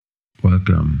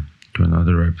Welcome to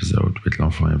another episode with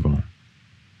L'Enfant Avant.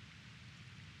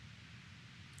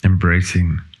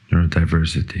 Embracing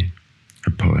Neurodiversity,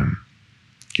 a poem.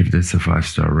 Give this a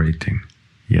 5-star rating.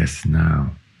 Yes,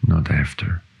 now, not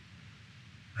after.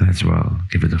 And as well,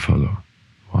 give it a follow.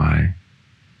 Why?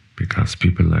 Because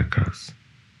people like us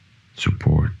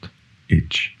support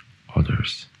each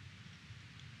others.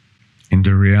 In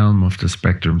the realm of the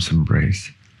spectrum's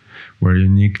embrace, where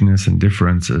uniqueness and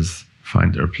differences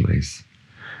find their place,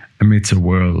 amidst a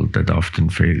world that often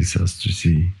fails us to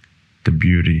see the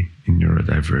beauty in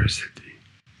neurodiversity.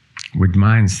 With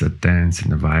minds that dance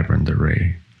in a vibrant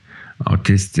array,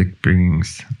 autistic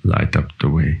beings light up the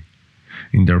way.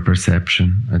 In their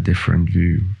perception, a different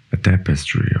view, a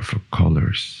tapestry of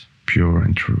colors, pure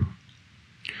and true.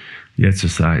 Yet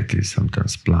society,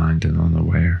 sometimes blind and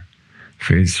unaware,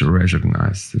 fails to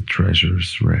recognize the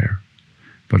treasures rare.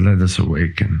 But let us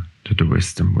awaken to the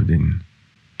wisdom within,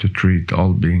 to treat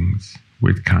all beings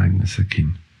with kindness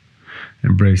akin.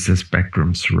 Embrace the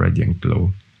spectrum's radiant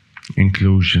glow.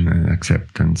 Inclusion and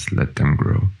acceptance, let them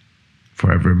grow.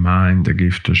 For every mind a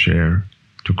gift to share,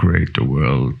 to create a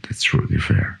world that's truly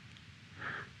fair.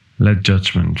 Let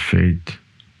judgment fade,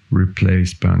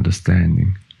 replaced by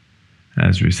understanding,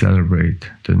 as we celebrate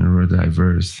the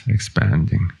neurodiverse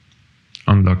expanding.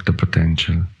 Unlock the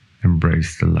potential,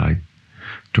 embrace the light.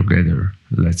 Together,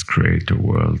 let's create a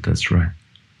world that's right.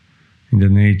 In the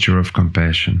nature of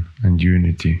compassion and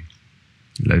unity,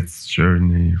 let's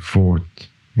journey forth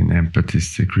in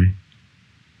empathy's degree,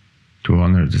 to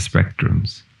honor the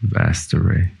spectrum's vast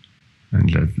array,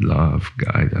 and let love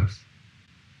guide us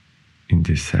in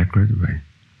this sacred way.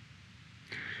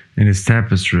 In this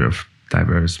tapestry of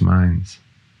diverse minds,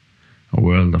 a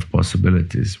world of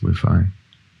possibilities we find,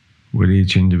 with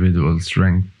each individual's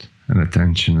strength and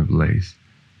attention ablaze,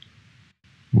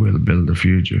 we'll build a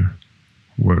future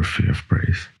worthy of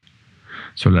praise.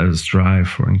 So let us strive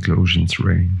for inclusion's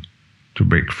reign, to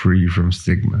break free from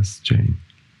stigma's chain.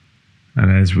 And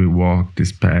as we walk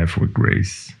this path with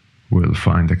grace, we'll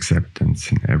find acceptance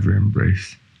in every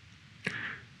embrace.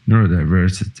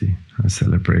 Neurodiversity, a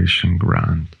celebration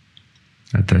grand,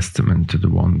 a testament to the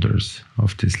wonders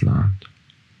of this land.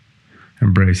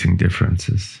 Embracing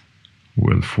differences,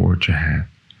 we'll forge ahead,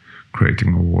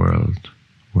 creating a world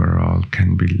where all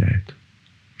can be led.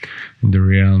 In the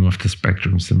realm of the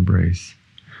spectrum's embrace,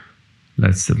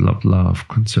 let's develop love,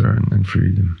 concern, and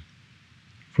freedom.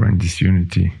 For in this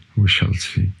unity we shall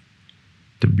see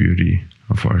the beauty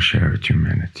of our shared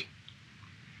humanity.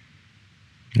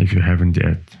 If you haven't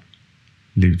yet,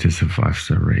 leave this a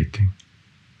 5-star rating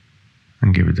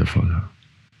and give it a follow.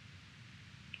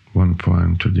 One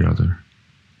poem to the other.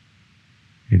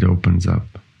 It opens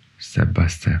up step by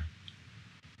step.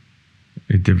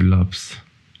 It develops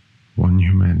one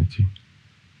humanity,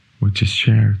 which is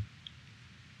shared,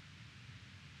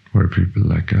 where people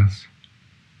like us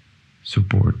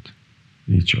support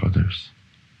each other's.